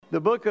the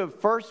book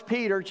of 1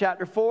 Peter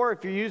chapter 4.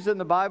 If you're using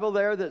the Bible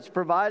there that's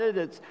provided,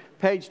 it's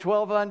page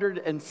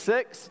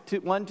 1206 to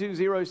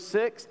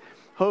 1206.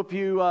 Hope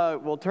you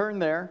will turn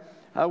there.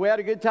 We had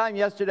a good time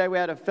yesterday. We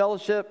had a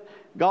fellowship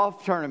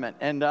golf tournament,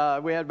 and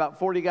we had about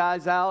 40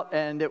 guys out,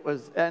 and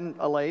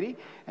a lady,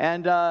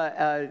 and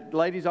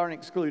ladies aren't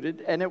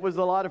excluded, and it was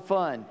a lot of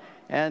fun,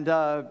 and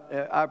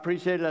I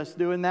appreciated us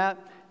doing that.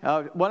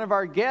 One of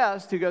our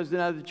guests who goes to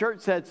another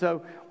church said,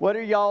 "So what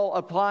are y'all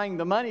applying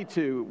the money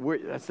to?"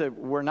 I said,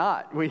 "We're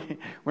not.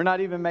 We're not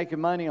even making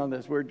money on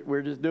this.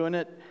 We're just doing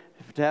it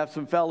to have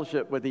some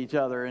fellowship with each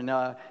other." And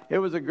it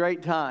was a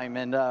great time.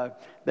 And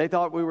they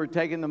thought we were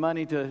taking the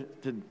money to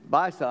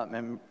buy something,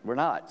 and we're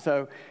not.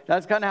 So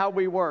that's kind of how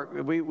we work.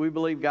 We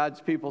believe God's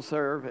people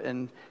serve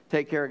and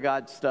take care of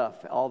God's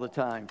stuff all the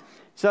time.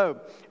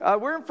 So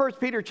we're in 1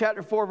 Peter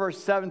chapter 4,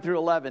 verse 7 through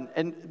 11.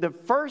 And the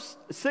first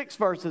 6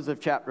 verses of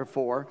chapter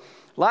 4,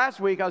 last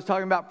week I was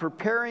talking about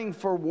preparing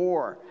for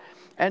war.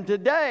 And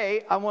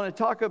today I want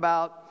to talk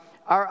about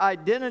our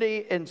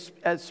identity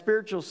as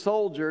spiritual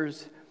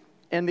soldiers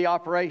in the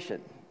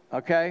operation,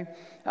 okay?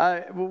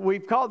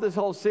 We've called this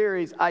whole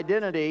series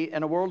Identity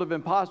in a World of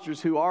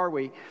Imposters, Who Are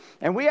We?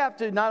 And we have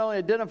to not only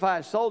identify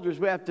as soldiers,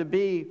 we have to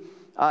be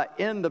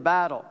in the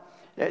battle.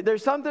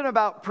 There's something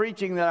about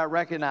preaching that I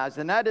recognize,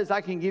 and that is I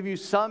can give you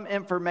some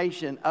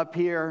information up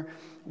here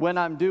when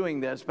I'm doing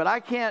this, but I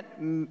can't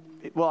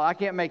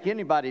make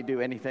anybody do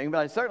anything, but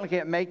I certainly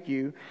can't make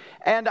you,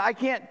 and I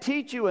can't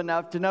teach you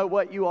enough to know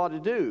what you ought to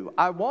do.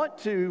 I want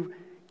to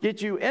get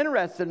you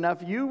interested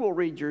enough, you will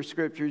read your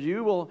scriptures,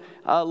 you will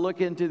look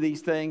into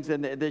these things,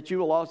 and that you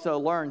will also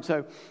learn.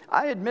 So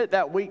I admit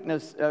that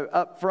weakness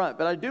up front,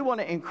 but I do want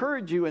to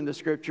encourage you in the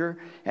scripture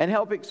and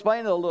help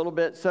explain it a little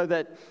bit so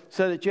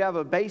that you have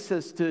a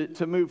basis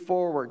to move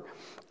forward.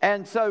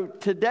 And so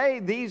today,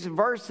 these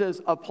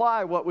verses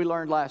apply what we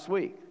learned last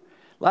week.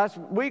 Last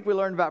week we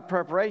learned about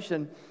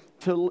preparation.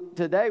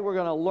 Today we're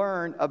going to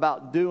learn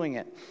about doing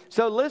it.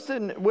 So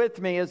listen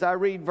with me as I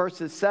read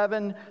verses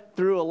 7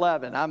 through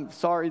 11. I'm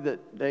sorry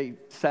that they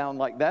sound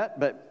like that,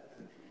 but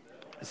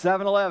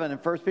 7:11 in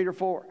 1 Peter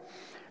 4.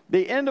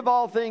 The end of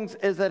all things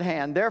is at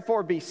hand.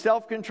 Therefore be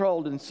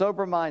self-controlled and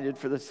sober-minded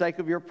for the sake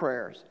of your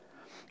prayers.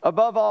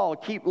 Above all,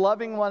 keep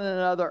loving one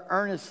another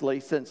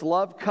earnestly, since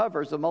love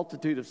covers a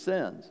multitude of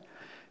sins.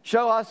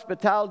 Show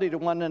hospitality to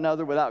one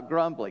another without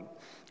grumbling.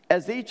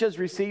 As each has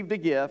received a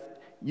gift,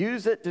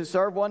 use it to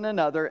serve one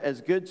another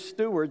as good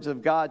stewards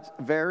of God's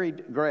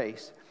varied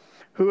grace.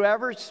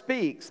 Whoever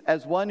speaks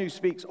as one who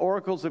speaks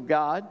oracles of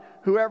God,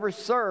 whoever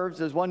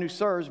serves as one who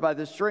serves by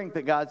the strength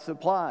that God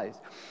supplies,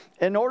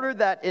 in order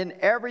that in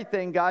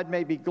everything God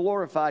may be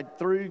glorified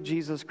through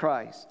Jesus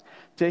Christ.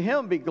 To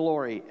him be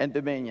glory and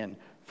dominion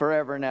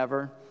forever and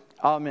ever.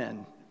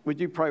 Amen. Would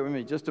you pray with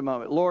me just a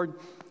moment? Lord,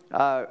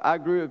 I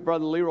agree with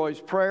Brother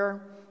Leroy's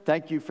prayer.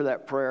 Thank you for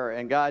that prayer.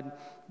 And God,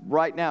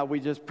 right now, we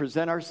just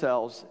present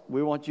ourselves.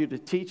 We want you to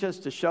teach us,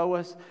 to show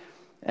us,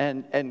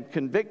 and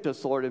convict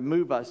us, Lord, and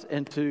move us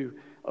into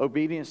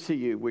obedience to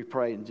you. We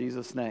pray in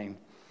Jesus' name.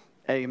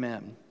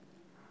 Amen.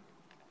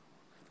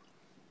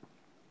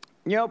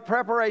 You know,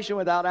 preparation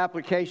without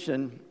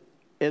application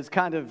is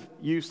kind of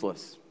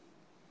useless.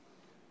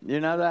 You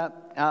know that?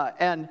 A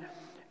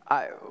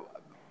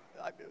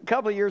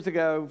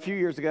few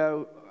years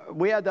ago,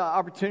 we had the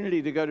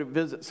opportunity to go to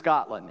visit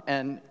Scotland.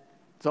 And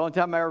it's the only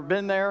time I've ever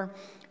been there.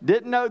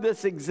 Didn't know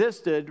this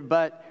existed,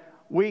 but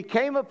we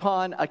came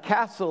upon a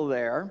castle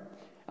there.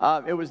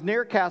 It was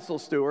near Castle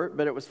Stewart,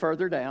 but it was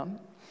further down.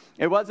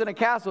 It wasn't a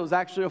castle, it was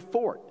actually a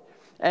fort.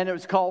 And it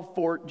was called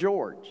Fort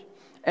George.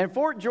 And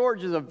Fort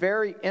George is a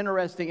very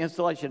interesting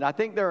installation. I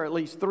think there are at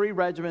least 3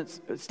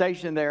 regiments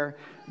stationed there.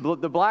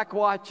 The Black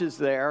Watch is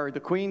there, the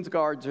Queen's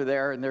Guards are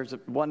there, and there's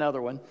one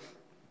other one.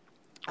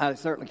 I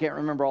certainly can't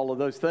remember all of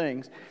those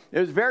things. It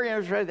was very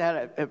interesting. They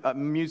had a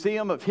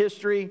museum of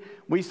history.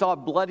 We saw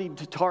bloodied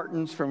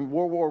tartans from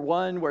World War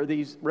I where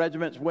these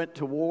regiments went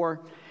to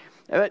war.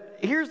 But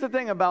here's the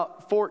thing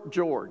about Fort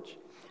George.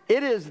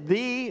 It is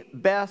the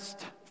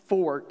best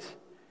fort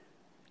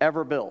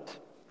ever built.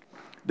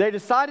 They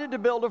decided to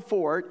build a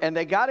fort, and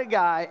they got a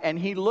guy, and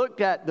he looked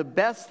at the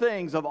best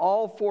things of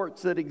all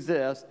forts that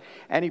exist,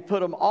 and he put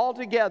them all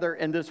together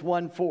in this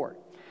one fort.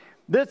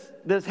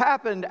 This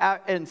happened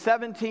in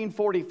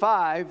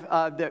 1745.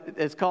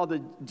 It's called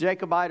the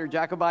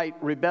Jacobite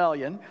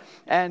Rebellion,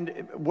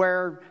 and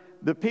where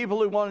the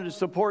people who wanted to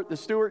support the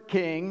Stuart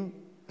king,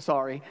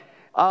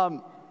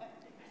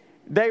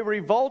 they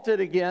revolted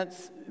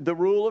against the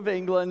rule of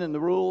England and the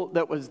rule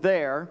that was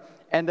there,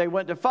 and they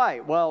went to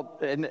fight. Well,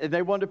 and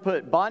they wanted to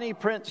put Bonnie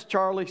Prince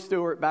Charlie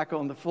Stuart back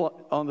on the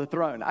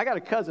throne. I got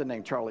a cousin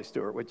named Charlie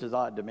Stuart, which is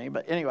odd to me,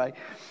 but anyway.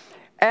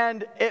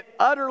 And it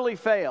utterly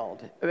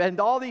failed.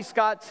 And all these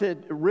Scots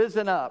had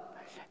risen up.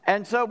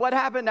 And so what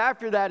happened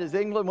after that is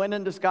England went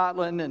into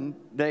Scotland and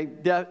they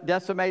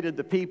decimated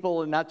the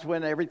people, and that's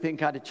when everything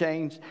kind of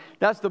changed.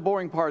 That's the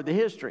boring part of the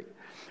history.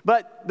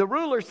 But the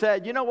ruler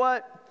said, you know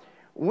what?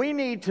 We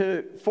need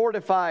to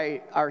fortify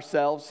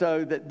ourselves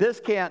so that this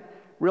can't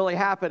really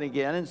happen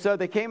again. And so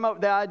they came up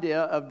with the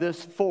idea of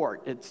this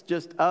fort. It's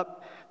just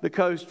up the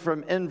coast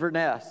from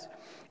Inverness.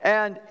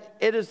 And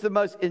it is the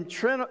most in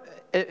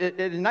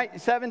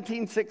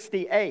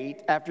 1768,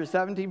 after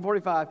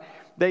 1745,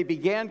 they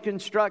began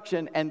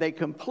construction and they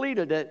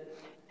completed it.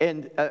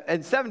 In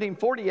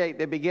 1748,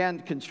 they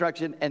began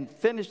construction and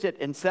finished it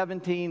in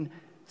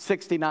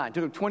 1769. It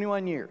took them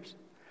 21 years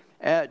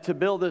to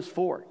build this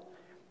fort.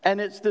 And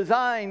its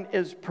design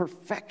is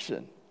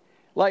perfection.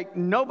 Like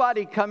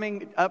nobody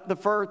coming up the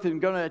firth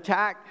and going to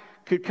attack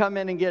could come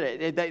in and get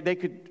it.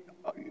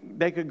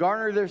 They could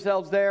garner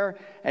themselves there,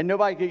 and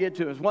nobody could get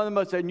to it. It's one of the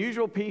most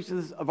unusual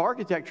pieces of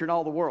architecture in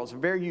all the world. It's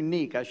very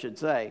unique, I should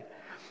say.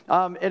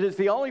 It is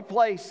the only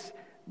place,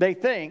 they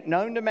think,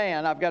 known to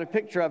man. I've got a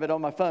picture of it on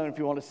my phone if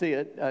you want to see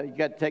it. You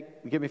got to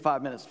give me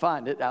 5 minutes to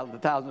find it out of the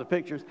thousands of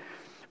pictures.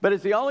 But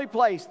it's the only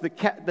place the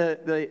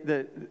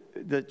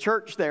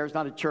church there, it's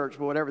not a church,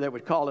 but whatever they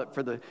would call it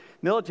for the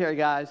military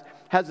guys,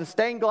 has a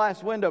stained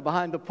glass window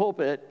behind the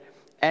pulpit,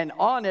 and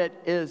on it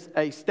is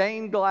a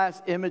stained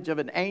glass image of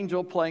an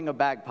angel playing a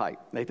bagpipe.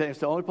 They think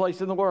it's the only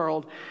place in the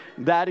world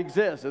that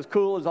exists. As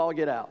cool as all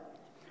get out.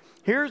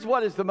 Here's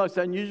what is the most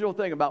unusual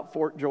thing about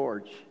Fort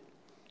George.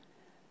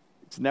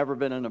 It's never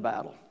been in a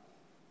battle.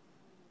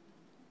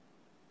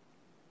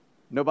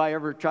 Nobody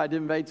ever tried to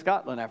invade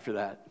Scotland after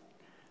that.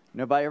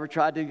 Nobody ever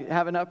tried to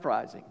have an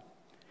uprising.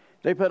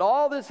 They put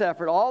all this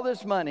effort, all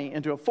this money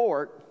into a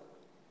fort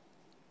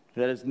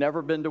that has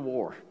never been to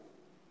war.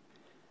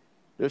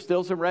 There's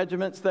still some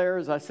regiments there,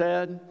 as I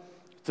said.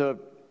 It's a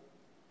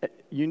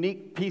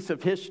unique piece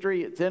of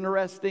history. It's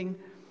interesting,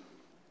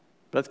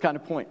 but it's kind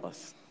of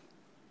pointless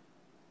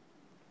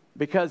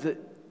because it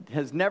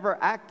has never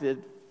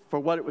acted for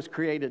what it was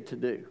created to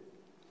do.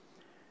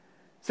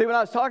 See, when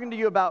I was talking to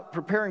you about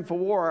preparing for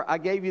war, I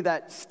gave you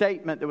that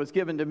statement that was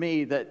given to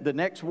me that the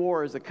next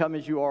war is a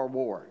come-as-you-are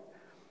war.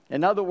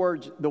 In other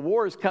words, the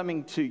war is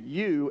coming to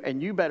you,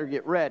 and you better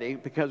get ready,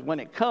 because when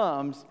it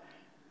comes,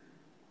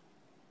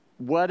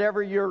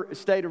 whatever your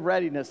state of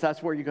readiness,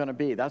 that's where you're going to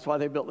be. That's why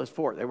they built this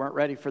fort. They weren't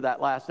ready for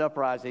that last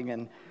uprising,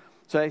 and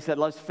so they said,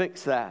 let's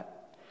fix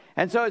that.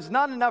 And so it's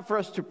not enough for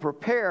us to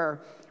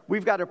prepare.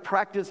 We've got to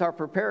practice our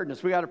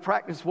preparedness. We've got to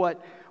practice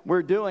what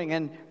we're doing,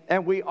 and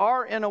we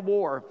are in a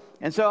war.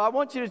 And so I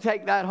want you to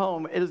take that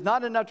home. It is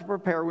not enough to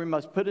prepare. We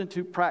must put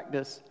into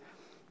practice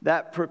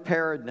that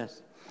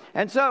preparedness.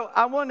 And so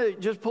I want to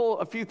just pull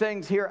a few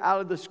things here out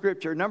of the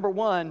scripture. Number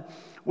one,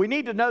 we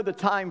need to know the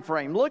time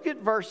frame. Look at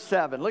verse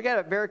 7. Look at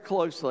it very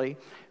closely,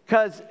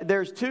 because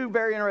there's two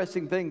very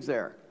interesting things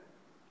there.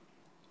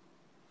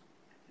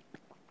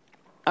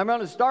 I'm going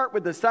to start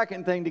with the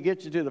second thing to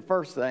get you to the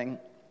first thing,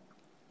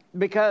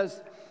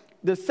 because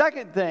the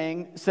second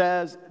thing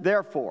says,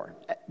 therefore.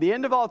 The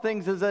end of all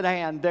things is at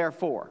hand,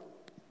 therefore.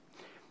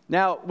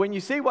 Now, when you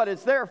see what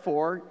it's there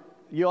for,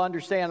 you'll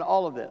understand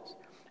all of this.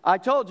 I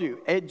told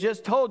you, it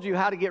just told you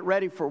how to get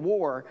ready for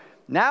war.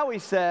 Now he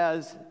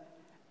says,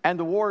 and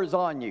the war is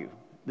on you.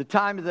 The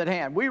time is at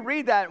hand. We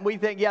read that and we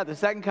think, yeah, the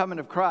second coming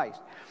of Christ.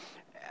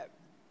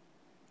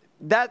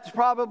 That's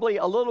probably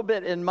a little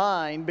bit in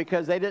mind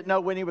because they didn't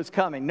know when he was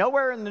coming.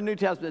 Nowhere in the New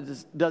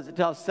Testament does it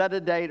tell us set a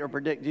date or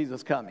predict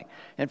Jesus coming.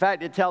 In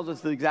fact, it tells us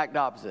the exact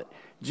opposite.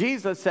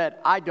 Jesus said,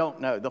 I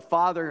don't know. The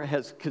Father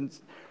has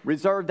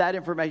reserved that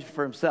information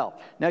for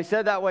himself. Now, he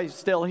said that way he's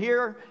still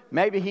here.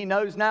 Maybe he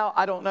knows now.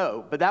 I don't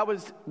know. But that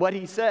was what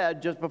he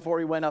said just before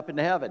he went up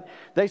into heaven.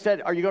 They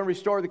said, are you going to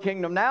restore the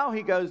kingdom now?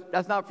 He goes,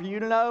 that's not for you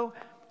to know.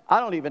 I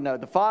don't even know.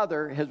 The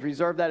Father has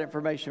reserved that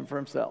information for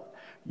himself.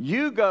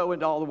 You go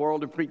into all the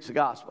world and preach the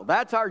gospel.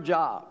 That's our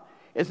job.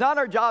 It's not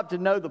our job to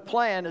know the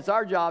plan. It's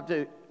our job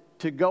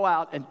to go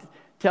out and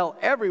tell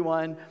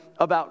everyone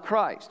about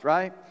Christ,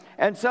 right?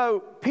 And so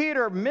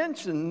Peter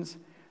mentions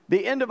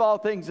the end of all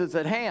things is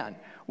at hand.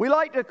 We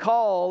like to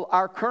call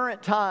our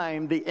current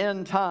time the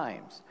end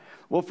times.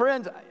 Well,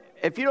 friends,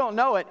 if you don't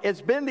know it,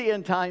 it's been the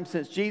end times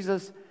since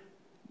Jesus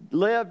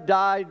lived,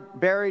 died,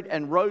 buried,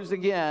 and rose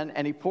again,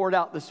 and he poured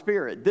out the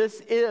Spirit.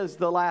 This is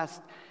the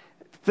last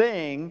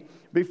thing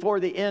before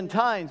the end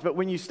times. But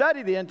when you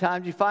study the end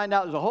times, you find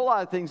out there's a whole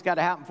lot of things got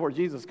to happen before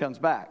Jesus comes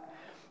back.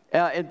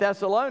 In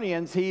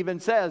Thessalonians, he even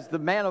says the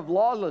man of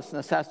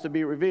lawlessness has to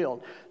be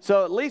revealed.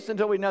 So at least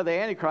until we know the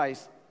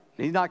Antichrist,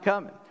 he's not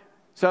coming.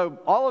 So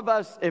all of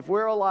us, if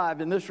we're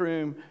alive in this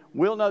room,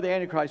 we'll know the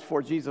Antichrist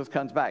before Jesus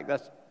comes back.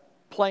 That's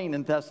plain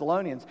in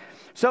Thessalonians.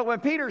 So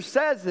when Peter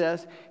says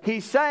this,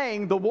 he's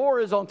saying the war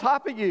is on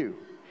top of you.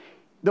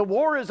 The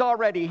war is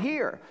already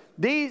here.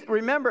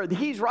 Remember,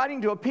 he's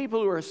writing to a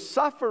people who are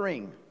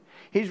suffering.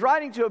 He's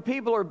writing to a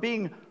people who are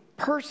being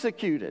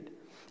persecuted.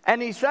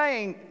 And he's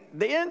saying,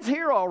 the end's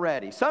here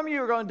already. Some of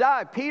you are going to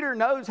die. Peter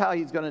knows how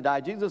he's going to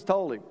die. Jesus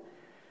told him.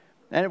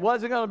 And it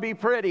wasn't going to be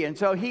pretty. And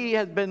so he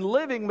has been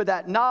living with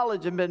that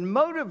knowledge and been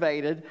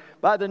motivated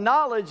by the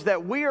knowledge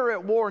that we are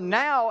at war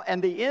now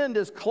and the end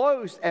is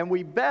close and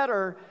we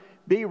better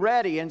be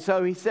ready. And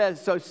so he says,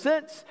 so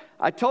since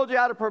I told you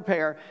how to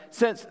prepare,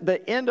 since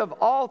the end of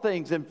all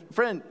things, and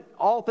friend,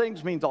 all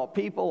things means all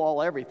people,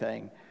 all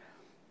everything.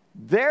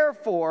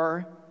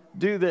 Therefore,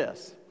 do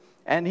this.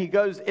 And he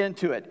goes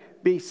into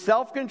it. Be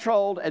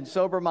self-controlled and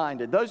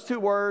sober-minded. Those two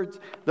words,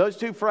 those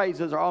two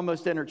phrases are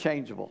almost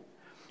interchangeable.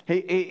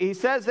 He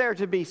says there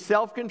to be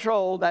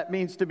self-controlled, that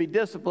means to be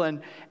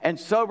disciplined, and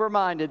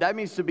sober-minded, that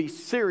means to be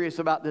serious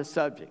about this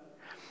subject.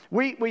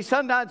 We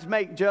sometimes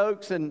make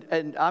jokes,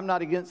 and I'm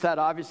not against that,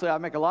 obviously. I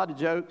make a lot of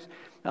jokes.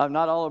 Not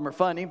all of them are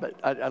funny, but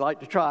I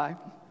like to try.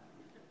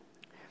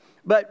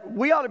 But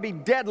we ought to be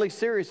deadly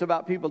serious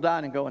about people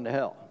dying and going to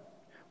hell.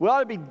 We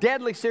ought to be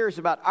deadly serious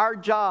about our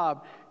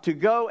job to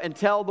go and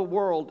tell the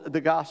world the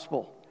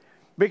gospel.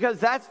 Because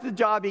that's the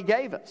job he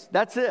gave us.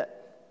 That's it.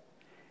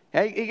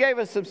 He gave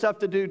us some stuff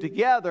to do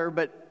together,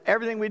 but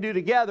everything we do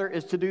together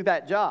is to do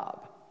that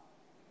job.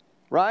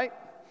 Right?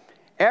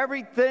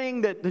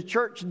 Everything that the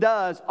church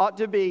does ought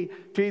to be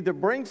to either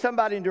bring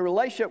somebody into a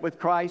relationship with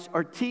Christ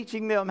or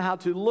teaching them how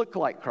to look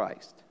like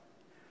Christ.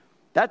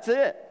 That's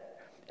it.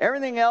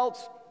 Everything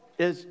else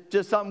is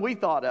just something we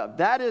thought of.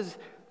 That is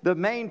the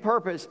main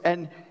purpose.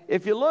 And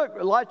if you look,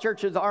 a lot of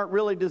churches aren't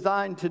really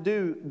designed to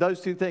do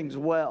those two things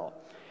well.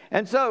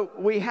 And so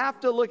we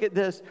have to look at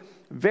this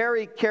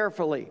very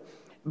carefully.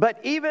 But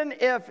even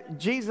if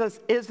Jesus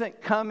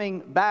isn't coming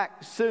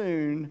back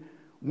soon,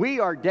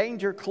 we are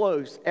danger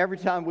close every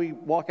time we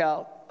walk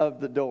out of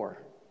the door.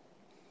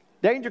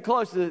 Danger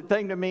close is a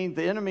thing that means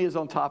the enemy is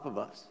on top of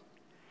us.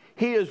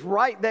 He is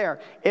right there.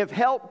 If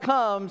help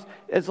comes,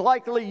 it's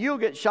likely you'll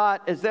get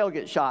shot as they'll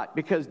get shot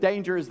because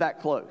danger is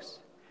that close.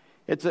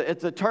 It's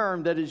a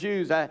term that is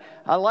used. I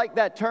like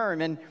that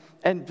term.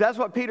 And that's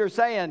what Peter's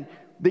saying.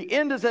 The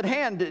end is at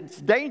hand.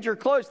 It's danger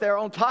close. They're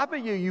on top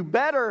of you. You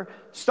better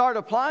start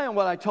applying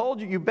what I told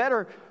you. You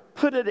better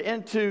put it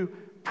into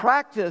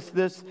practice,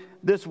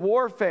 this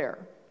warfare.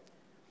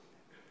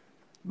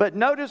 But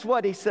notice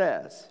what he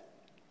says.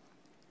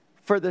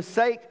 For the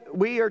sake,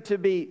 we are to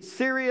be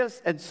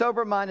serious and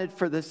sober-minded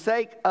for the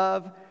sake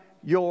of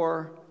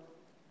your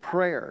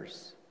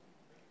prayers.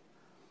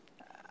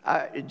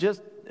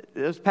 Just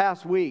this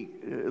past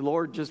week, the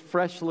Lord just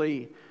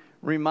freshly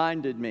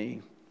reminded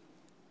me,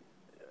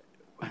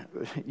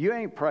 you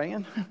ain't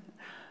praying.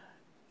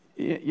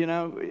 You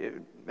know,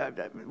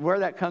 where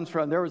that comes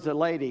from, there was a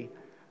lady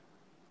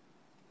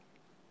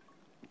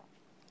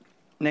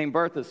named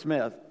Bertha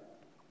Smith.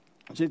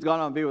 She's gone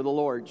on to be with the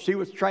Lord. She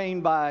was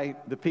trained by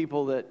the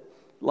people that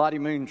Lottie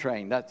Moon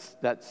trained.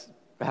 That's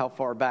how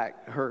far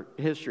back her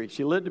history.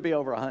 She lived to be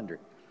over 100.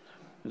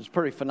 It was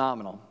pretty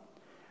phenomenal.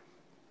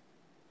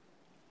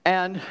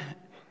 And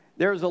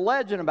there's a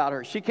legend about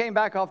her. She came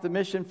back off the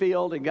mission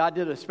field, and God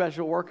did a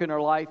special work in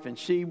her life, and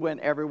she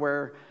went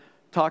everywhere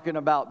talking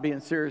about being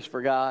serious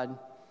for God.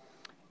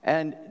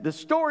 And the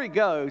story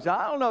goes,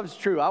 I don't know if it's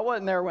true. I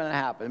wasn't there when it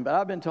happened, but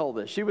I've been told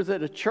this. She was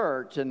at a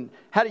church and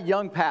had a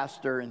young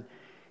pastor, and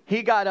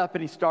he got up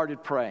and he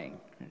started praying,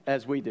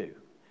 as we do.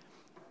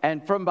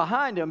 And from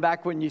behind him,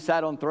 back when you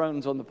sat on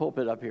thrones on the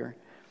pulpit up here,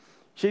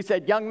 she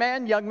said, young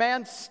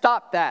man,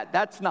 stop that.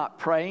 That's not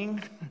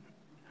praying.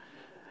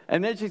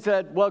 And then she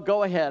said, well,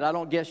 go ahead. I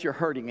don't guess you're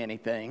hurting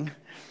anything.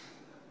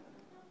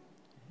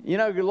 You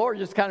know, the Lord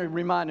just kind of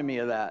reminded me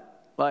of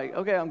that. Like,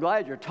 okay, I'm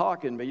glad you're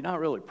talking, but you're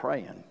not really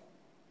praying.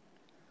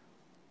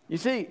 You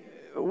see,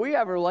 we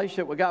have a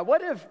relationship with God.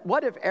 What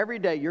if every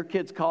day your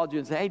kids called you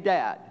and said, hey,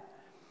 Dad,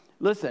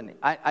 listen,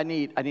 I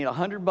need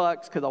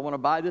 $100 because I want to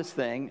buy this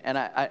thing, and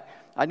I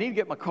need to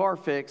get my car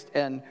fixed,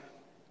 and,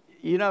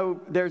 you know,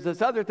 there's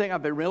this other thing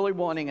I've been really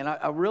wanting, and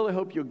I really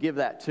hope you'll give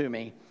that to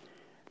me.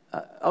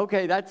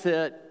 Okay, that's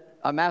it.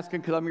 I'm asking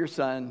because I'm your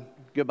son.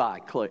 Goodbye.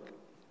 Click.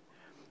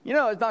 You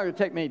know, it's not going to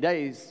take many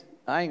days.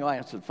 I ain't going to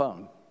answer the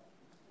phone.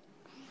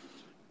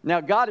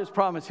 Now, God has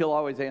promised he'll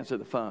always answer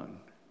the phone.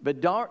 But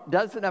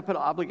doesn't that put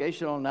an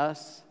obligation on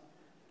us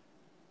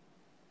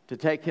to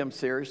take him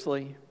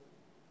seriously?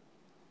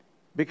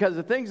 Because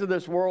the things of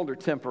this world are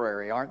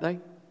temporary, aren't they?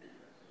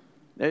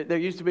 There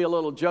used to be a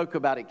little joke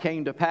about it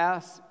came to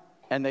pass,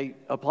 and they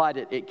applied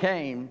it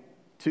came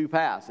to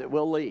pass. It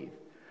will leave.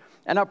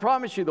 And I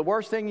promise you, the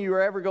worst thing you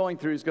are ever going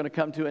through is going to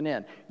come to an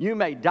end. You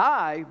may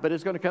die, but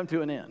it's going to come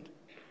to an end.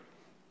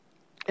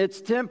 It's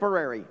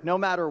temporary, no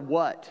matter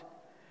what.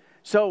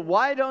 So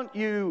why don't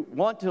you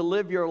want to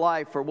live your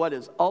life for what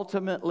is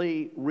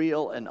ultimately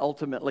real and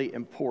ultimately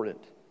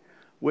important,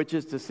 which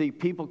is to see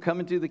people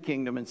come into the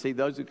kingdom and see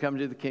those who come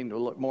into the kingdom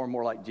look more and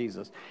more like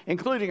Jesus,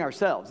 including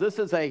ourselves. This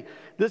is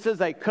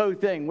a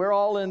co-thing. We're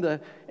all in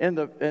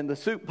the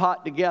soup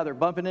pot together,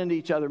 bumping into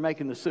each other,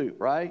 making the soup,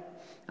 right?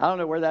 I don't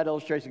know where that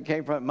illustration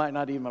came from. It might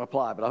not even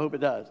apply, but I hope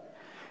it does.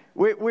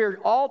 We're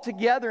all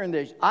together in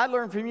this. I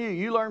learn from you.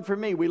 You learn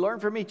from me. We learn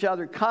from each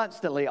other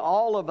constantly,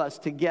 all of us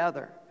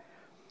together.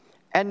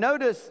 And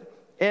notice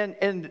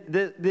in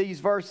these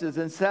verses,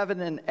 in 7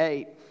 and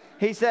 8,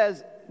 he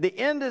says, the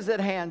end is at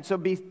hand. So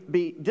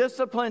be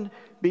disciplined,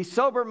 be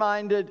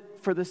sober-minded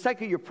for the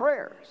sake of your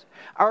prayers.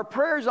 Our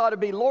prayers ought to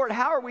be, Lord,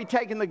 how are we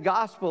taking the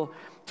gospel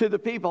to the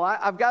people?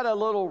 I've got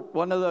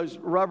one of those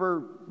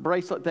rubber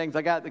bracelet things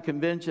I got at the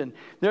convention.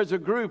 There's a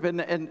group, and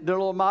their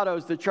little motto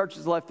is the church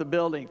has left the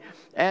building.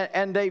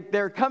 And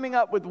they're coming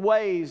up with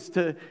ways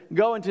to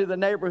go into the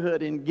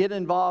neighborhood and get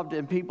involved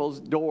in people's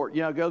door,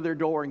 go to their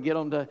door and get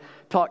them to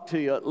talk to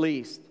you at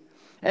least.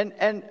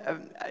 And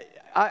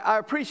I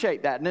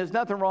appreciate that, and there's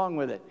nothing wrong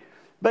with it.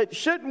 But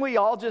shouldn't we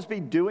all just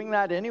be doing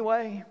that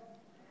anyway?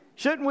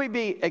 Shouldn't we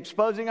be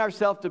exposing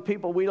ourselves to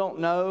people we don't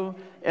know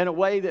in a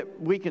way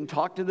that we can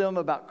talk to them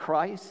about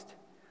Christ?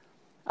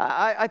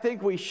 I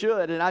think we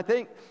should. And I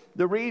think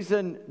the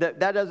reason that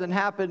doesn't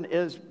happen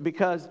is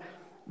because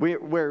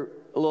we're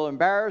a little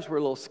embarrassed, we're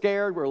a little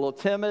scared, we're a little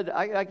timid.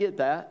 I get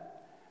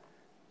that.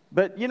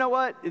 But you know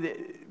what?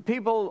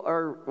 People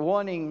are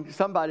wanting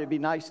somebody to be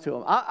nice to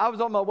them. I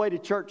was on my way to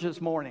church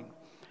this morning.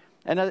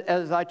 And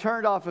as I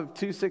turned off of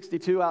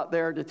 262 out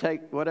there to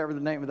take whatever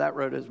the name of that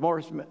road is,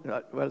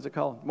 what is it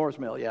called? Morris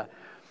Mill, yeah.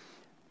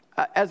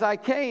 As I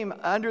came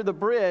under the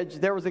bridge,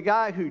 there was a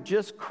guy who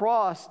just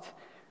crossed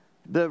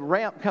the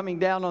ramp coming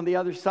down on the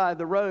other side of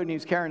the road, and he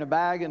was carrying a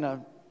bag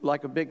and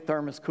like a big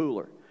thermos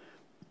cooler.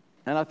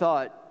 And I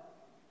thought,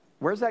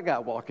 where's that guy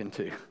walking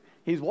to?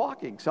 He's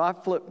walking. So I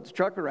flipped the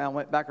truck around,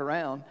 went back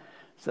around,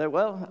 said,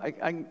 well,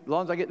 as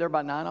long as I get there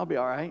by 9, I'll be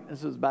all right.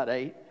 This was about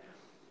 8.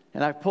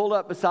 And I pulled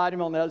up beside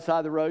him on the other side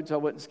of the road so I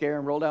wouldn't scare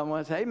him, rolled down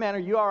and said, hey, man, are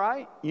you all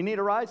right? You need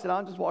a ride? I said,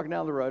 I'm just walking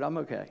down the road. I'm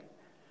okay. I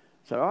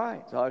said, all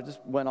right. So I just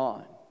went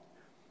on.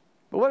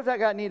 But what if that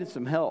guy needed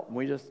some help? And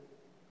we just,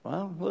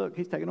 well, look,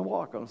 he's taking a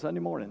walk on Sunday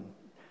morning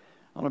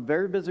on a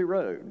very busy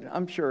road.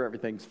 I'm sure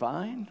everything's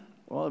fine.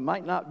 Well, it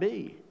might not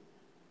be,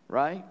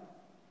 right?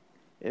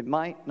 It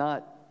might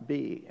not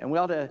be. And we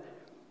ought to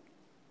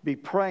be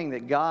praying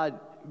that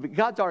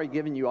God's already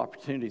given you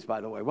opportunities,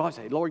 by the way. Well, I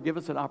say, Lord, give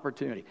us an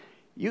opportunity.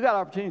 You got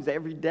opportunities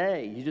every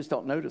day. You just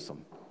don't notice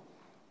them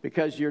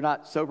because you're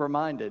not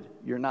sober-minded.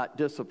 You're not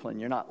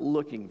disciplined. You're not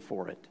looking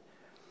for it.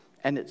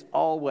 And it's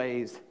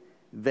always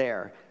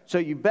there. So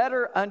you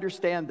better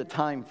understand the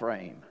time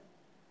frame.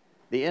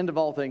 The end of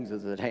all things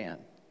is at hand.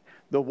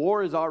 The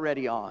war is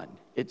already on.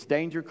 It's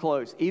danger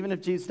close. Even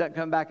if Jesus doesn't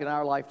come back in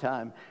our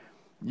lifetime,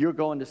 you're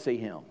going to see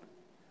him.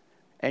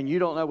 And you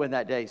don't know when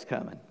that day's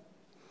coming.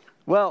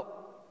 Well,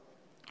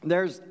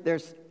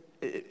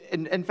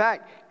 in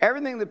fact,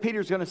 everything that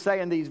Peter's going to say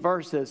in these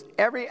verses,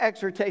 every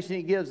exhortation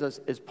he gives us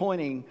is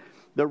pointing,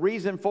 the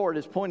reason for it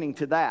is pointing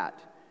to that.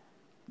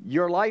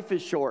 Your life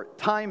is short.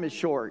 Time is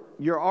short.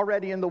 You're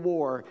already in the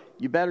war.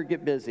 You better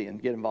get busy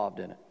and get involved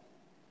in it.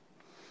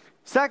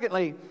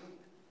 Secondly,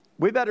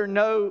 we better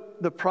know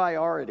the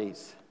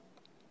priorities.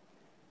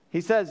 He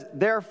says,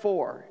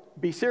 therefore,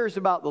 be serious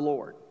about the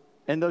Lord.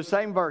 In those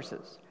same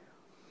verses,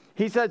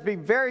 he says, be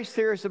very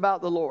serious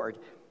about the Lord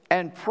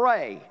and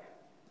pray.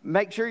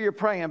 Make sure you're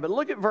praying. But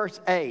look at verse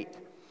 8.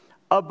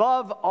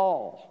 Above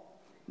all.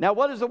 Now,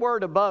 what does the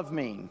word above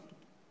mean?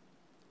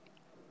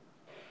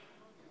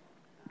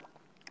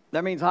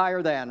 That means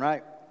higher than,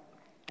 right?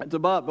 It's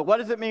above. But what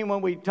does it mean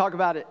when we talk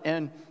about it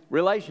in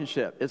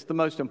relationship? It's the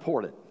most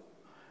important.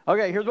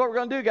 Okay, here's what we're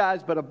going to do,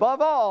 guys. But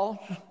above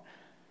all,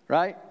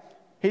 right?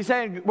 He's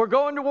saying we're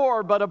going to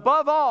war, but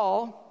above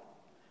all.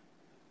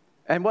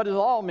 And what does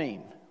all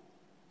mean?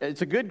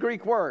 It's a good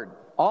Greek word.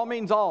 All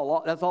means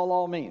all. That's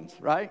all means,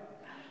 right?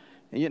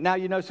 Now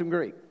you know some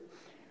Greek.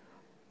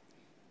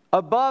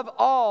 Above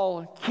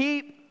all,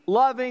 keep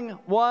loving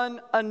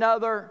one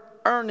another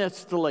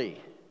earnestly.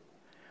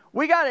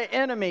 We got an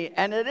enemy,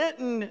 and it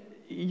isn't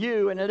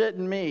you and it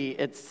isn't me.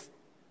 It's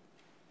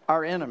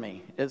our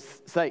enemy.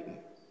 It's Satan.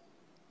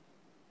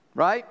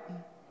 Right?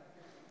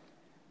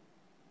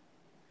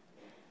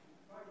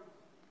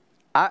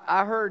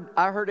 I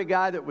heard a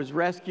guy that was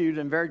rescued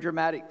in a very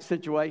dramatic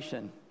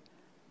situation.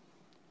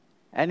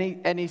 And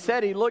he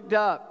said he looked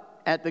up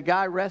at the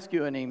guy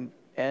rescuing him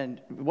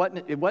and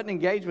it wasn't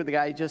engaged with the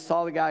guy. He just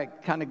saw the guy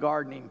kind of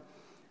guarding him.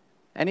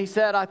 And he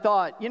said, I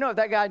thought, if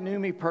that guy knew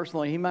me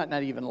personally, he might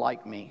not even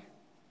like me.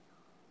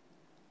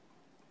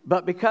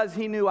 But because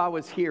he knew I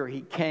was here,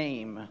 he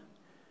came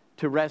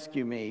to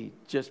rescue me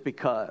just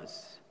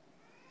because.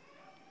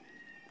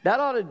 That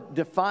ought to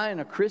define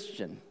a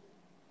Christian.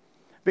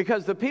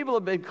 Because the people who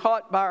have been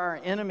caught by our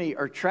enemy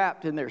are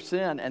trapped in their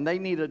sin and they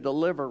need a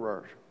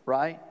deliverer,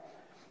 right?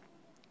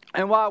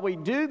 And while we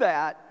do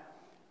that,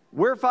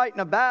 we're fighting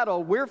a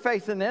battle. We're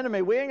facing the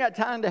enemy. We ain't got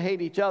time to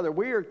hate each other.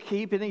 We are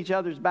keeping each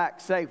other's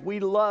back safe. We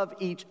love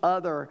each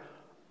other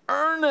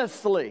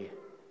earnestly.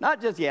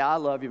 Not just, I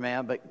love you,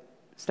 man, but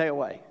stay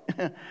away.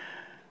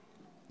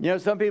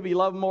 Some people you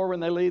love them more when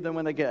they leave than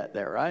when they get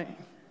there, right?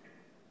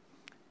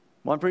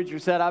 One preacher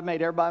said, I've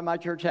made everybody in my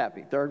church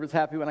happy. Third was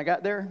happy when I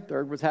got there.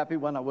 Third was happy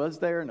when I was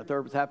there. And the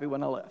third was happy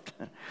when I left.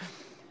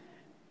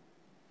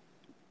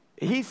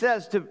 He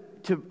says to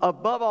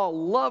above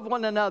all, love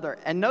one another.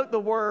 And note the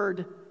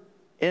word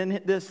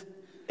in this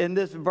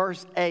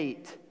verse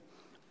 8.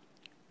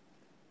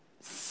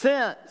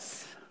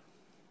 Since.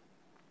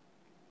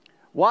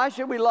 Why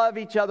should we love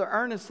each other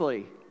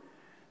earnestly?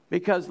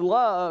 Because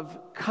love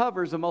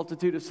covers a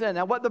multitude of sin.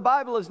 Now, what the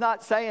Bible is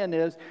not saying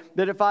is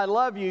that if I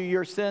love you,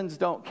 your sins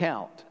don't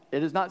count.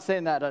 It is not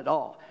saying that at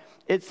all.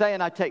 It's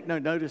saying I take no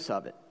notice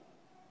of it.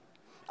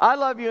 I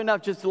love you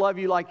enough just to love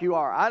you like you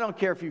are. I don't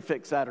care if you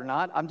fix that or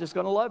not. I'm just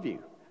going to love you.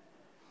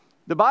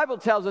 The Bible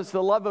tells us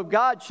the love of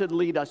God should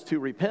lead us to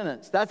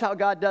repentance. That's how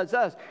God does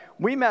us.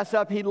 We mess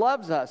up, He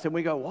loves us. And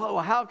we go, whoa,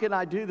 how can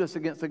I do this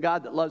against a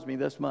God that loves me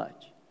this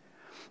much?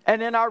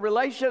 And in our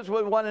relationships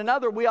with one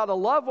another, we ought to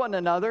love one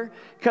another.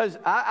 Because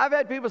I've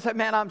had people say,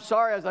 man, I'm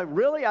sorry. I was like,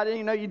 really? I didn't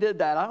even know you did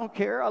that. I don't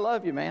care. I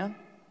love you, man.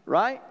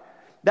 Right?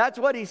 That's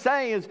what he's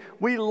saying is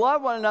we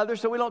love one another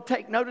so we don't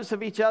take notice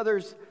of each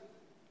other's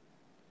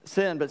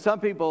sin. But some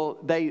people,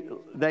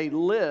 they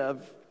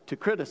live to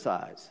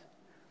criticize.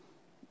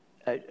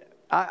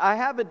 I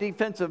have a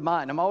defensive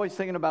mind. I'm always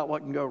thinking about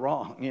what can go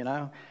wrong, you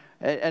know.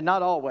 And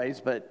not always,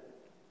 but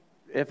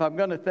if I'm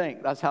going to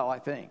think, that's how I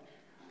think.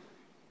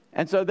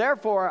 And so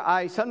therefore,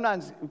 I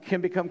sometimes can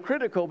become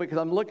critical because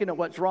I'm looking at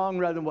what's wrong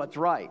rather than what's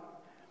right.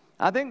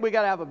 I think we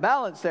got to have a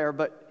balance there,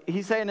 but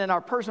he's saying in our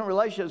personal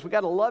relationships, we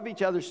got to love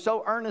each other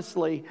so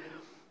earnestly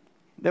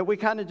that we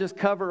kind of just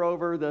cover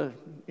over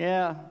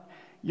yeah,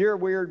 you're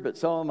weird, but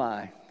so am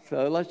I.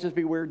 So let's just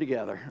be weird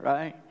together,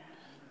 right?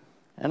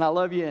 And I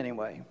love you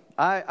anyway.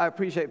 I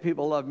appreciate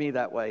people love me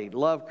that way.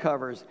 Love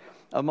covers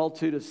a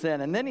multitude of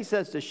sin. And then he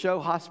says to show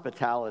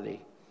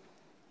hospitality.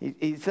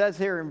 He says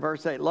here in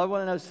verse 8, love one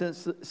another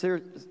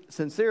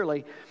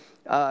sincerely,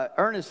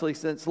 earnestly,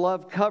 since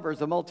love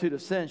covers a multitude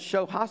of sins.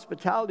 Show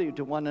hospitality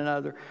to one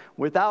another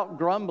without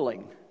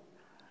grumbling.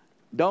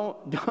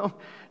 Don't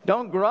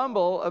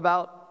grumble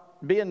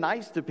about being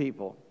nice to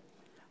people.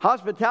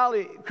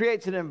 Hospitality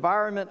creates an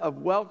environment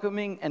of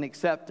welcoming and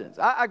acceptance.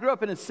 I grew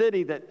up in a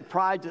city that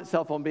prides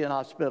itself on being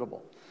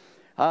hospitable.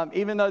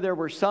 Even though there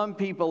were some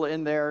people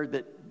in there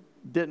that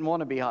didn't want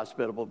to be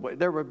hospitable.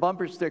 There were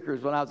bumper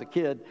stickers when I was a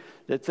kid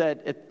that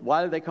said,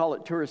 why do they call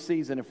it tourist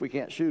season if we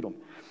can't shoot them?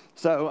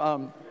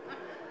 So,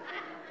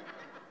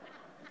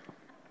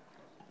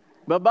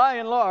 but by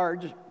and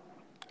large,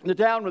 the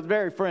town was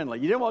very friendly.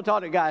 You didn't want to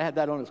talk to a guy who had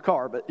that on his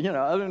car, but, you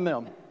know, other than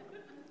them.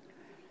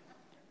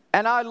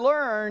 And I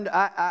learned,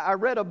 I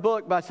read a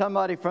book by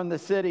somebody from the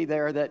city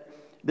there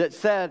that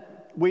said,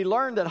 we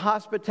learned that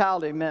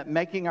hospitality meant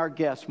making our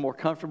guests more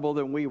comfortable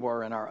than we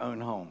were in our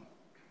own home.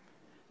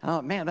 Oh,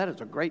 man, that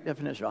is a great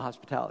definition of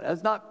hospitality.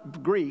 That's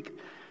not Greek,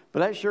 but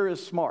that sure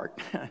is smart.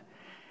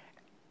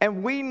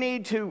 And we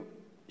need to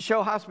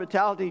show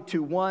hospitality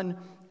to one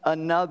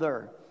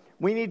another.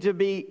 We need to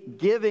be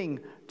giving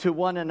to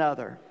one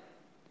another.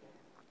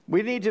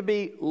 We need to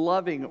be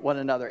loving one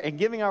another and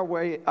giving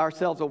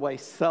ourselves away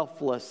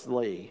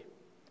selflessly.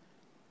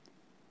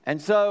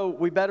 And so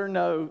we better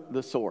know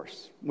the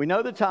source. We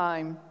know the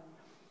time.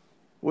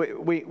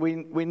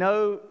 We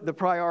know the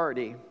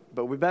priority.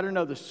 But we better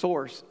know the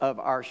source of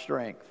our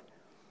strength.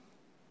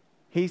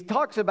 He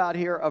talks about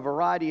here a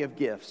variety of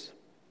gifts.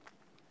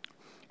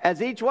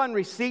 As each one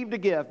received a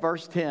gift,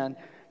 verse 10,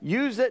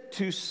 use it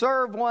to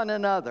serve one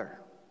another.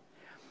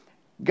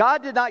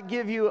 God did not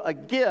give you a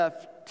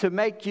gift to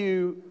make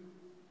you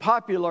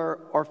popular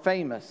or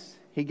famous.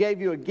 He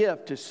gave you a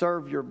gift to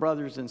serve your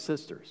brothers and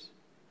sisters.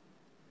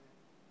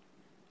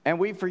 And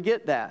we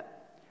forget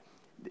that.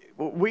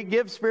 We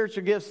give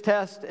spiritual gifts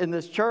tests in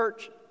this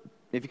church.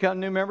 If you come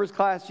to new members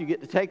class, you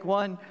get to take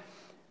one.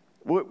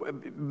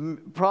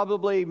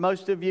 Probably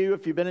most of you,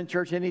 if you've been in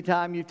church any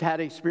time, you've had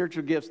a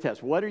spiritual gifts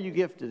test. What are you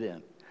gifted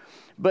in?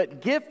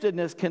 But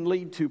giftedness can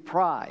lead to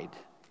pride.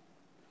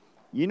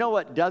 You know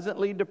what doesn't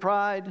lead to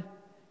pride?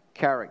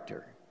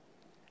 Character.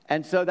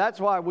 And so that's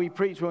why when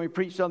we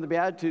preached on the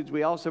Beatitudes,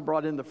 we also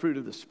brought in the fruit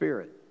of the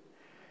Spirit.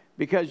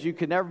 Because you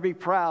can never be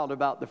proud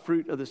about the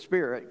fruit of the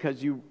Spirit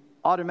because you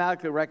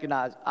automatically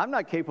recognize, I'm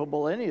not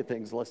capable of any of the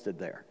things listed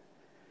there.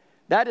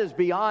 That is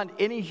beyond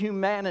any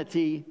human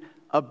ability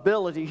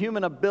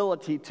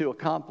to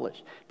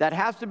accomplish. That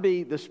has to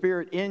be the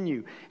Spirit in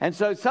you. And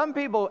so some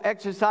people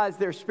exercise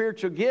their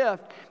spiritual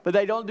gift, but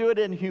they don't do it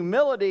in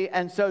humility,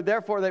 and so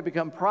therefore they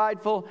become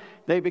prideful.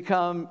 They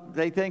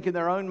think in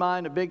their own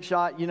mind, a big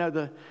shot. You know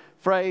the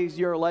phrase,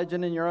 you're a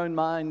legend in your own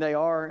mind. They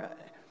are.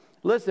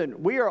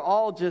 Listen, we are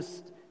all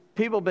just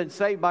people been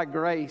saved by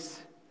grace,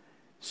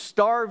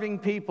 starving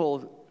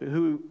people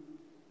who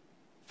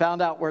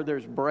found out where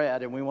there's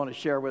bread, and we want to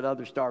share with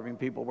other starving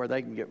people where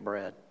they can get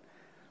bread.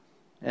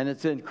 And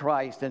it's in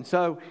Christ. And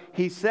so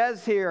he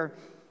says here,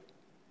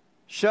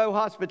 show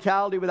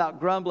hospitality without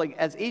grumbling.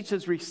 As each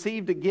has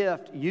received a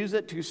gift, use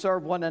it to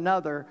serve one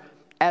another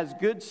as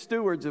good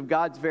stewards of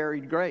God's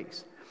varied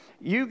grace.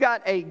 You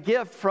got a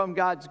gift from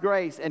God's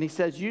grace, and he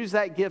says, use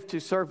that gift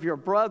to serve your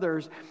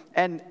brothers.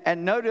 And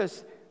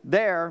notice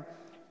there,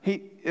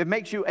 it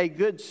makes you a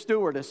good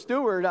steward. A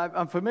steward,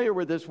 I'm familiar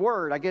with this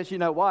word. I guess you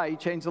know why. He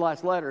changed the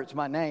last letter. It's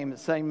my name.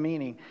 It's the same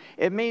meaning.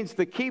 It means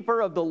the keeper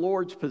of the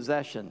Lord's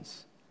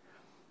possessions.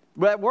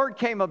 That word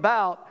came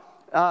about,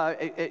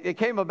 it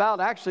came about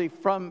actually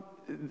from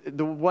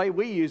the way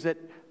we use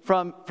it,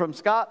 from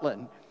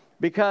Scotland.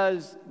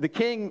 because the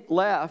king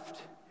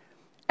left,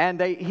 and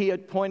he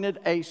appointed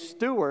a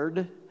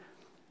steward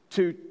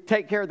to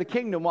take care of the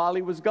kingdom while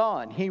he was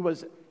gone. He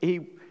was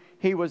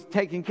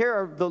taking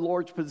care of the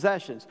Lord's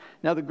possessions.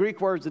 Now, the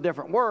Greek word is a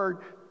different word,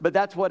 but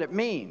that's what it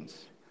means.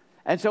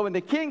 And so when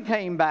the king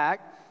came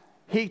back,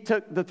 he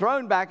took the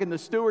throne back, and the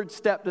steward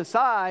stepped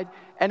aside,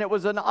 and it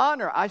was an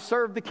honor. I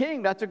served the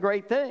king. That's a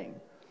great thing.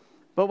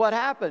 But what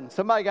happened?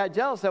 Somebody got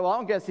jealous, said, well, I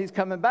don't guess he's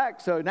coming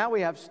back. So now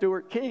we have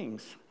steward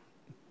kings.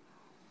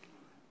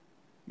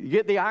 You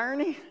get the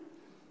irony?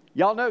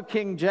 Y'all know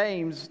King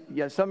James.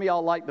 Yeah, some of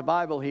y'all like the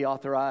Bible he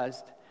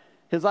authorized.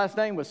 His last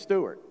name was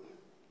Stewart.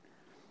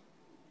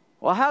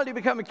 Well, how did he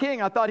become a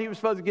king? I thought he was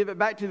supposed to give it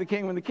back to the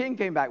king when the king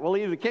came back. Well,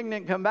 either the king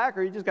didn't come back,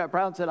 or he just got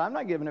proud and said, I'm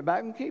not giving it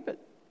back, and keep it.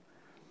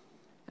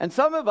 And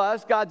some of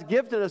us, God's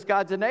gifted us,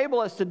 God's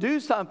enabled us to do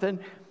something,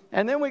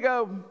 and then we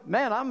go,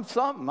 man, I'm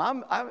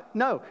something.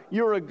 No,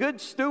 you're a good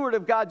steward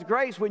of God's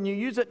grace when you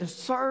use it to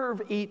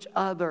serve each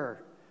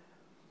other.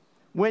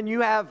 When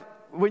you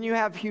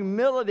have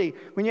humility,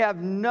 when you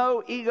have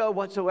no ego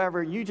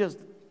whatsoever, you just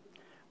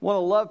want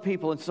to love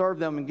people and serve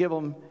them and give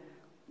them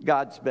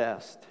God's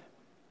best.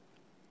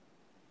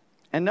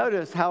 And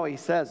notice how he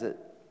says it.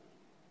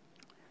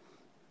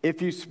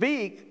 If you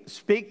speak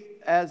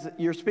as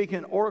you're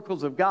speaking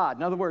oracles of God.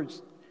 In other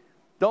words,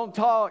 don't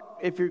talk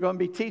if you're going to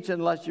be teaching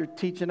unless you're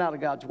teaching out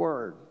of God's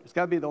word. It's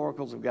got to be the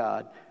oracles of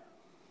God.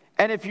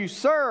 And if you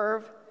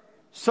serve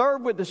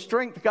with the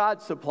strength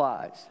God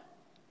supplies.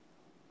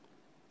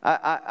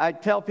 I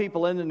tell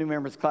people in the new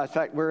members class, in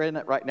fact, we're in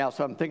it right now,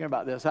 so I'm thinking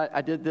about this.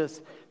 I did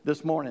this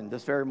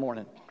very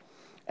morning.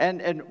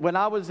 And when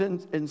I was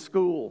in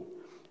school,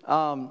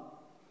 for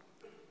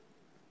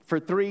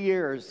 3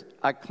 years,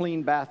 I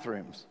cleaned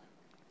bathrooms,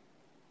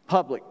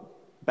 public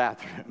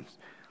bathrooms.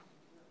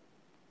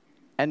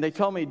 And they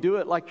told me, do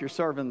it like you're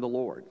serving the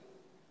Lord.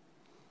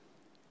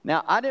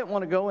 Now, I didn't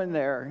want to go in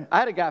there. I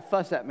had a guy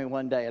fuss at me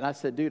one day, and I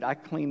said, dude, I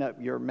clean up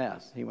your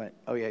mess. He went,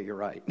 oh, yeah, you're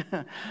right.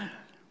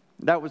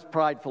 That was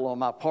prideful on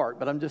my part,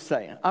 but I'm just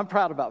saying. I'm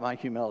proud about my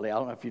humility. I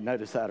don't know if you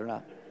noticed that or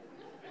not.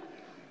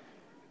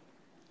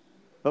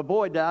 But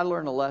boy, did I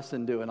learn a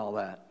lesson doing all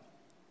that.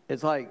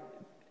 It's like,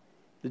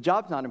 the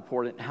job's not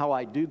important. How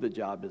I do the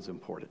job is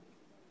important.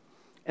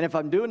 And if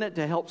I'm doing it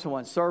to help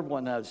someone, serve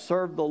one another,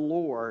 serve the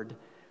Lord,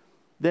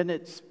 then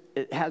it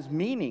has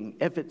meaning.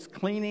 If it's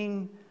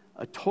cleaning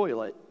a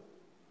toilet,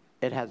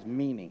 it has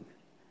meaning.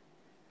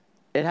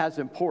 It has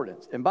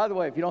importance. And by the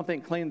way, if you don't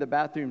think cleaning the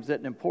bathrooms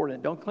isn't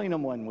important, don't clean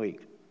them 1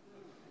 week.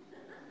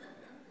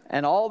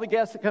 And all the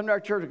guests that come to our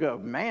church go,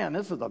 man,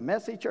 this is a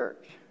messy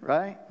church,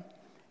 right?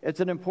 It's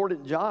an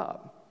important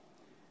job.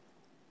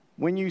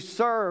 When you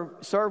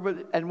serve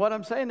with, and what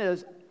I'm saying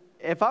is,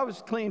 if I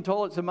was cleaning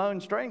toilets of my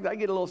own strength, I'd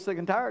get a little sick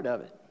and tired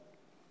of it.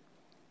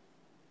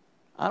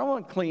 I don't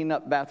want to clean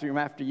up bathroom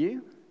after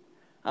you.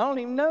 I don't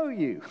even know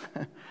you.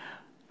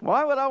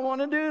 Why would I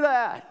want to do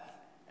that?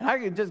 And I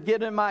could just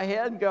get in my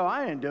head and go,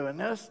 I ain't doing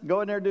this.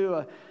 Go in there, do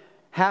a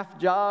half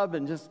job,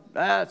 and just,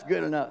 it's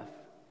good enough,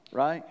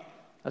 right?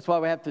 That's why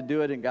we have to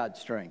do it in God's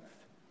strength.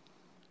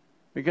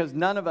 Because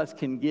none of us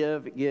can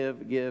give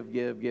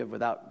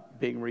without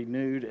being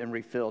renewed and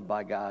refilled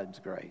by God's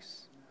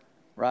grace,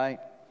 right?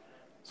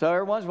 So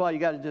every once in a while, you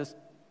got to just,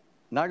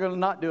 not going to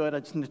not do it. I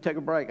just need to take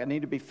a break. I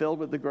need to be filled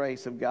with the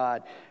grace of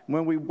God.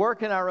 When we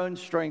work in our own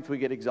strength, we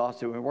get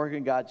exhausted. When we work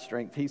in God's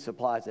strength, He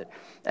supplies it.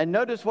 And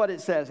notice what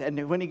it says.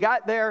 And when he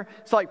got there,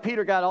 it's like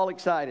Peter got all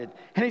excited.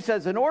 And he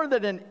says, in order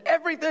that in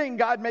everything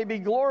God may be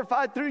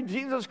glorified through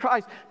Jesus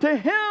Christ, to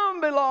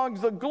Him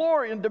belongs the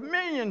glory and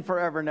dominion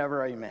forever and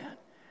ever. Amen.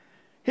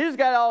 He just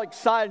got all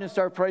excited and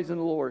started praising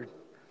the Lord.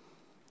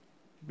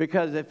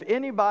 Because if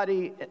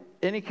anybody,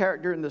 any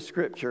character in the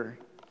Scripture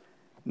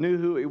knew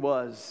who he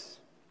was,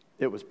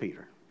 it was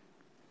Peter.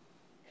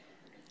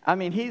 I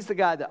mean, he's the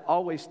guy that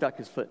always stuck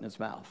his foot in his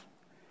mouth,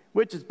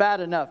 which is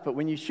bad enough, but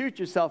when you shoot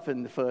yourself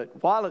in the foot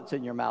while it's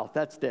in your mouth,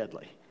 that's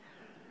deadly.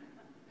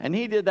 And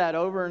he did that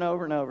over and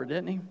over and over,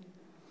 didn't he?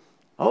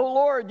 Oh,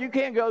 Lord, you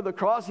can't go to the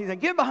cross. He said,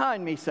 get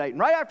behind me, Satan.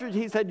 Right after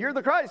he said, you're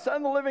the Christ, Son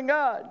of the living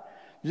God.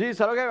 Jesus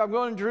said, okay, I'm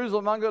going to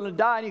Jerusalem. I'm going to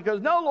die. And he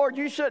goes, no, Lord,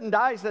 you shouldn't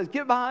die. He says,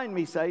 get behind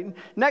me, Satan.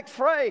 Next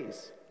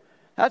phrase.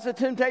 That's a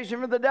temptation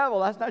for the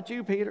devil. That's not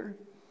you, Peter.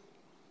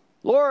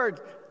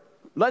 Lord,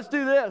 let's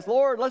do this.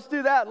 Lord, let's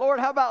do that. Lord,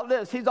 how about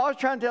this? He's always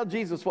trying to tell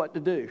Jesus what to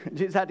do.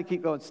 Jesus had to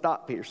keep going,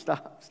 stop, Peter,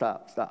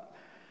 stop.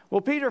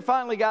 Well, Peter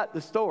finally got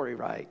the story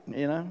right,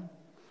 you know.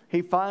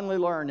 He finally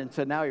learned, and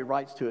so now he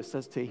writes to us,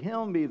 says, to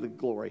Him be the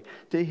glory,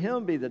 to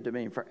Him be the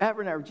dominion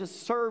forever and ever.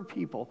 Just serve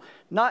people,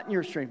 not in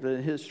your strength, but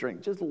in His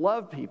strength. Just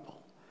love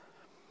people,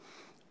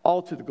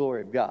 all to the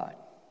glory of God.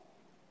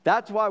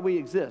 That's why we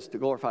exist, to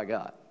glorify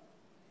God.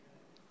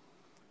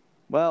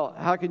 Well,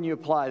 how can you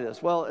apply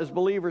this? Well, as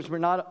believers, we're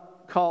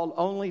not called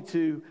only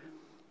to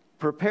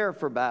prepare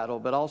for battle,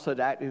 but also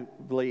to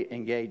actively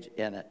engage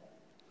in it.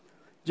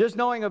 Just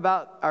knowing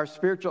about our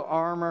spiritual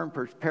armor and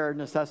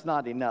preparedness, that's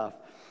not enough.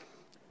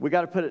 We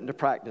got to put it into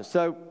practice.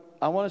 So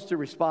I want us to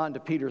respond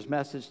to Peter's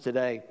message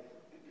today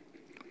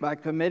by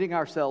committing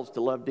ourselves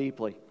to love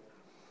deeply.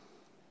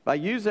 by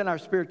using our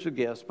spiritual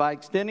gifts, by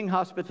extending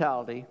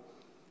hospitality,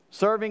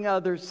 serving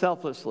others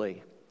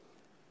selflessly,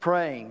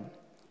 praying,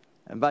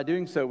 and by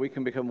doing so, we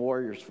can become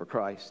warriors for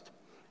Christ,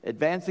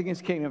 advancing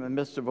His kingdom in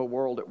the midst of a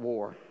world at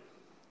war.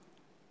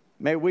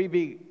 May we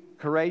be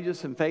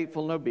courageous and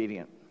faithful and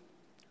obedient,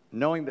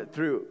 knowing that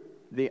through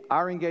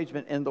our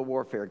engagement in the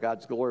warfare,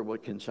 God's glory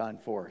can shine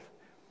forth.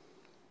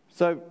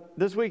 So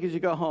this week as you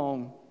go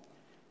home,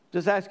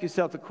 just ask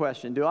yourself the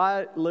question, do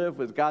I live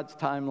with God's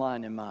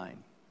timeline in mind?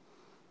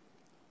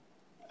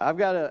 I've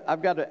got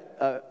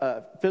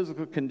a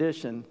physical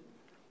condition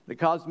that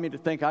causes me to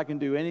think I can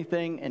do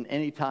anything in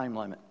any time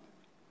limit.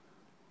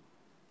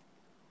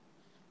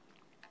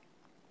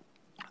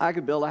 I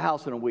could build a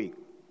house in a week,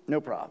 no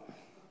problem.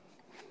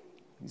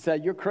 You say,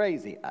 you're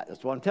crazy.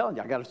 That's what I'm telling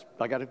you.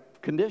 I got a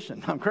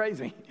condition. I'm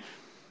crazy.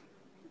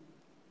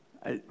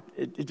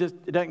 It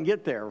doesn't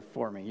get there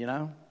for me, you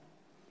know.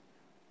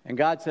 And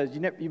God says,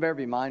 you better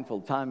be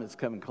mindful. Time is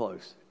coming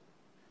close.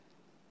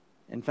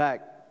 In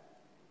fact,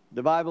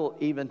 the Bible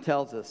even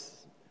tells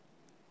us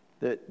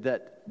that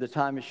the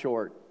time is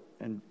short,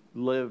 and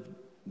live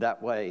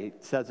that way.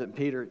 It says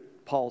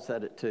it, Paul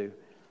said it too.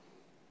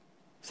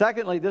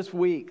 Secondly, this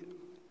week,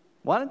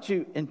 why don't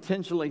you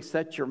intentionally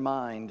set your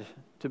mind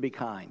to be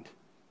kind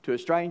to a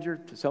stranger,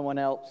 to someone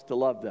else, to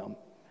love them,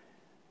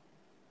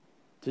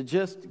 to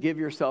just give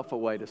yourself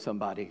away to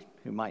somebody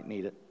who might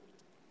need it.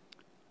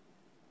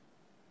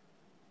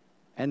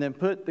 And then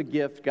put the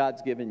gift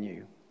God's given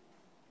you.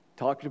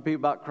 Talk to people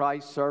about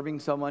Christ, serving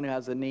someone who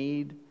has a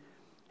need,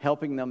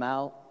 helping them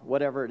out,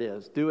 whatever it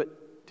is. Do it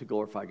to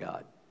glorify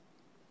God.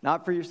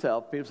 Not for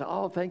yourself. People say,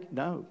 oh, thank you.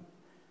 No,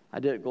 I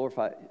did it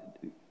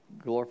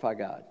glorify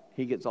God.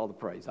 He gets all the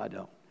praise. I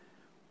don't.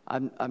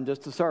 I'm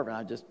just a servant.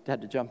 I just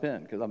had to jump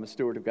in because I'm a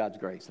steward of God's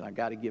grace, and I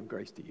got to give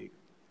grace to you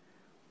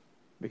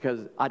because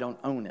I don't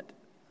own it.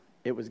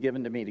 It was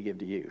given to me to give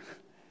to you.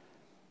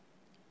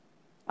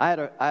 I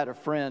had a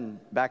friend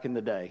back in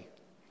the day,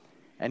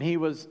 and he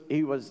was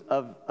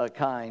of a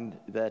kind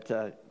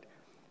that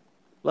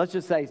let's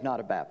just say he's not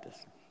a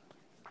Baptist.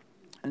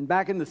 And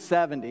back in the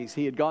 70s,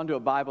 he had gone to a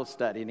Bible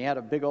study, and he had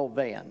a big old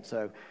van.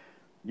 So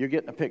you're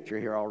getting a picture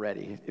here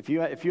already. If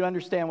you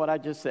understand what I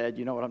just said,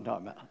 you know what I'm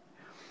talking about.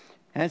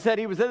 And it said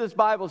he was in this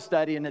Bible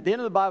study, and at the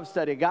end of the Bible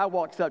study, a guy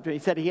walks up to him. He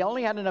said he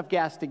only had enough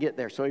gas to get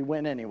there, so he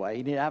went anyway.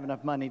 He didn't have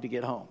enough money to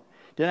get home.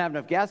 Didn't have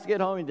enough gas to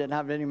get home. He didn't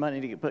have any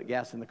money to put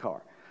gas in the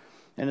car,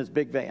 in his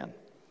big van.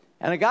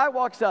 And a guy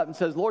walks up and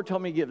says, Lord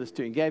told me to give this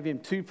to you. He gave him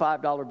two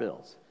 $5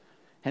 bills.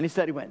 And he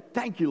said, he went,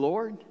 thank you,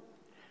 Lord.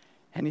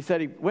 And he said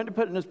he went to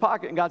put it in his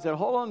pocket, and God said,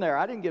 hold on there.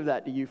 I didn't give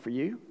that to you for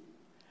you.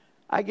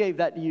 I gave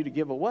that to you to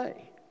give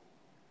away.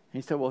 He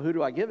said, well, who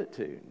do I give it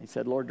to? And he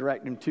said, Lord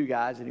directed him two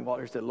guys. And he walked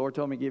there and said, Lord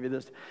told me to give you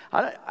this.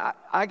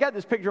 I got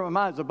this picture in my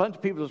mind. There's a bunch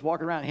of people just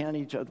walking around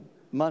handing each other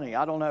money.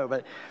 I don't know,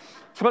 but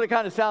it's what it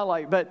kind of sounded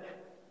like.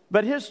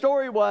 But his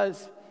story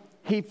was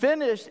he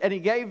finished and he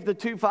gave the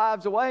 2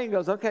 5s away and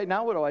goes, okay,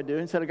 now what do I do?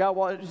 And said, a guy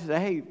walked up and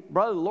said, hey,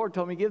 brother, the Lord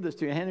told me to give this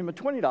to you. And handed him a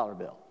 $20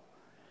 bill.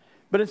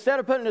 But instead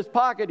of putting it in his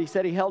pocket, he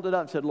said he held it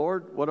up and said,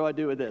 Lord, what do I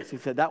do with this? He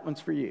said, that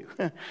one's for you.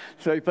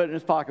 So he put it in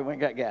his pocket and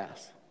went and got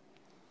gas.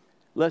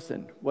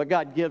 Listen, what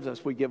God gives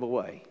us, we give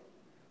away.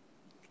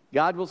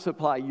 God will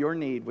supply your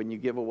need when you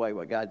give away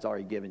what God's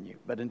already given you.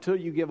 But until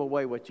you give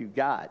away what you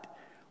got,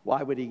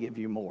 why would He give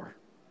you more?